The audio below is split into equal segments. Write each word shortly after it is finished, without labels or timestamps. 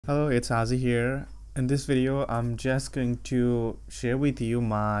Hello, it's Azi here. In this video, I'm just going to share with you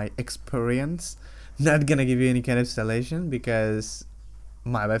my experience. Not gonna give you any kind of installation because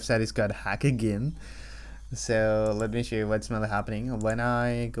my website is got hacked again. So let me show you what's really happening. When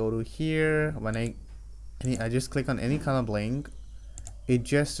I go to here, I just click on any kind of link, it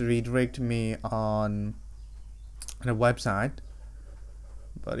just redirect me on a website,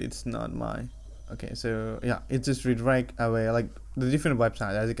 but it's not my. Okay, so yeah, it just redirect away like the different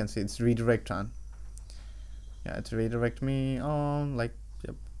website. As you can see, it's redirect on. Yeah, it's redirect me on like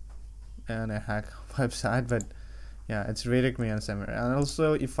yep, and a hack website, but yeah, it's redirect me on somewhere. And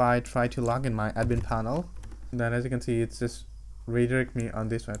also, if I try to log in my admin panel, then as you can see, it's just redirect me on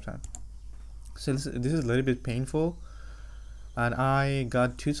this website. So this is a little bit painful, and I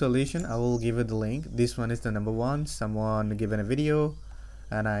got two solutions. I will give it the link. This one is the number one. Someone given a video,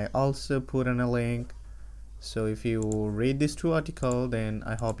 and I also put in a link. So if you read this two article, then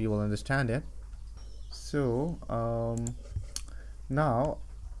I hope you will understand it. So now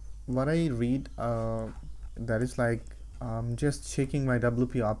what I read, that is like just checking my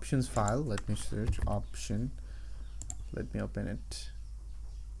WP options file. Let me search option. Let me open it.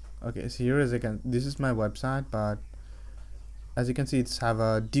 Okay, so here as this is my website, but as you can see, it's have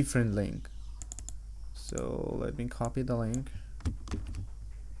a different link. So let me copy the link.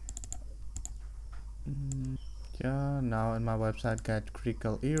 Yeah, now in my website got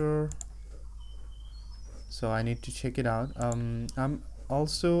critical error, so I need to check it out. I'm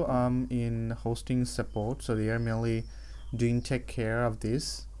also in hosting support, so they are mainly doing take care of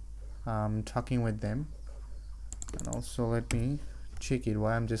this. Talking with them, and also let me check it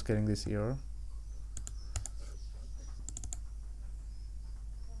why I'm just getting this error.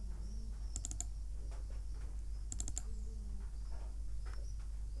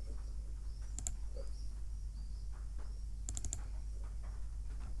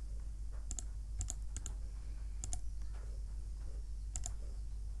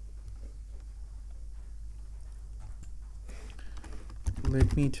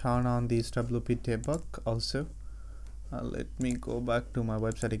 Let me turn on this WP debug also. Let me go back to my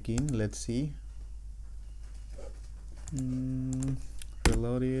website again. Let's see.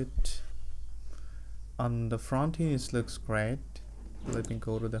 Reload it. On the front end, it looks great. Let me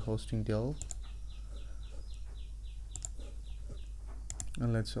go to the hosting deal,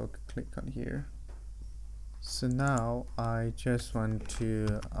 and let's click on here. So now I just want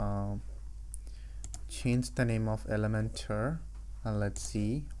to change the name of Elementor, and let's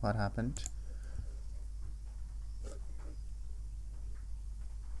see what happened.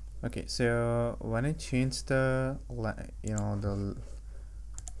 Okay, so when I change the the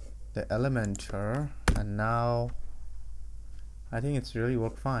Elementor, and now I think it's really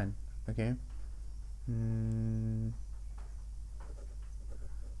worked fine. Okay,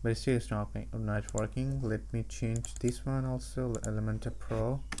 but still it's not working. Let me change this one also, Elementor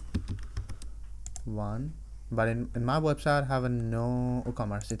Pro 1. But in my website have a no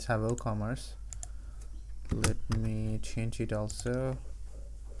WooCommerce, it's have WooCommerce. Let me change it also.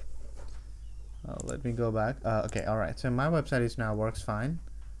 Let me go back. Okay, all right, so my website is now works fine.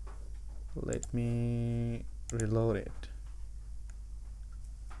 Let me reload it.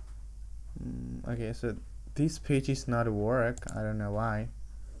 Okay, so this page is not work. I don't know why.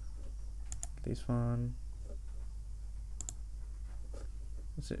 This one,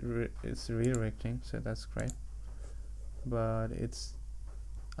 it's redirecting, so that's great. But it's,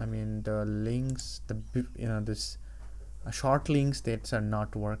 I mean, the links, this short links that are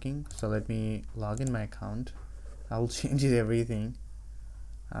not working. So let me log in my account. I will change everything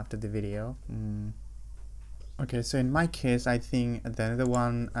after the video. Okay, so in my case, I think another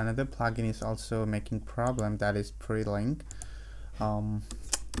plugin is also making problem, that is pre-link.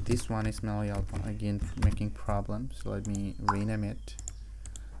 This one is mainly again making problems, so let me rename it.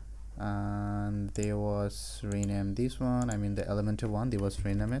 And there was rename this one, I mean the Elementor one, there was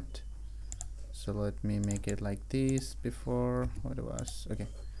rename it. So let me make it like this before what it was. Okay,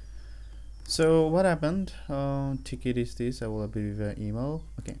 so what happened, ticket is this, I will be the email.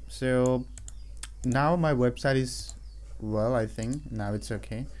 Okay, so now my website is, well, I think now it's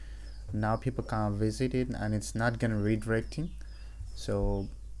okay. Now people can visit it and it's not gonna redirecting. So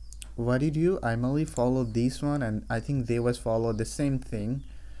what did you, I mainly followed this one, and I think they was follow the same thing.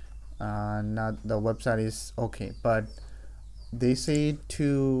 Now the website is okay, but they say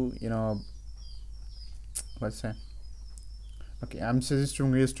to, let's say, okay, I'm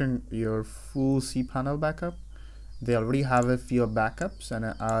suggesting registering your full cPanel backup. They already have a few backups, and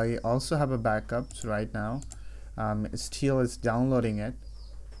I also have a backups right now. Still it's downloading it,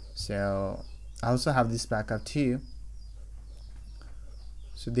 so I also have this backup too.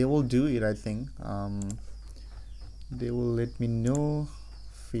 So they will do it, I think. They will let me know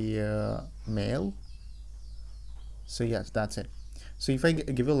via mail. So yes, that's it. So if I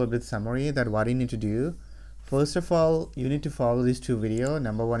give you a little bit summary that what you need to do, first of all, you need to follow these two videos.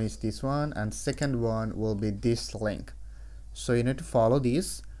 Number one is this one, and second one will be this link. So you need to follow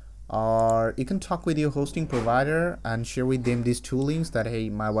these, or you can talk with your hosting provider and share with them these two links that, hey,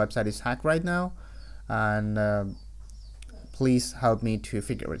 my website is hacked right now, and please help me to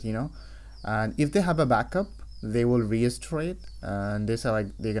figure it, and if they have a backup, they will restore it, and they say like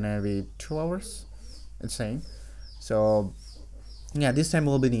they're gonna be 2 hours, it's saying. So yeah, this time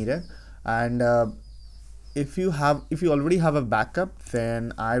will be needed. And if you already have a backup,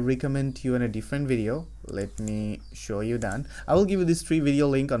 then I recommend you in a different video. Let me show you that. I will give you this 3 video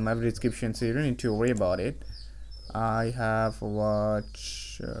link on my description, so you don't need to worry about it. I have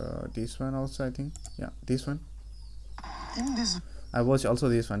watched this one also, I think. Yeah, this one. I watched also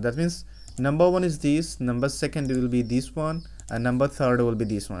this one. That means number 1 is this, number 2 will be this one, and number 3 will be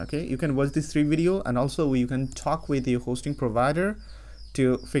this one. Okay, you can watch these 3 video, and also you can talk with your hosting provider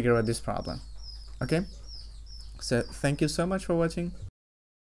to figure out this problem. Okay, so thank you so much for watching.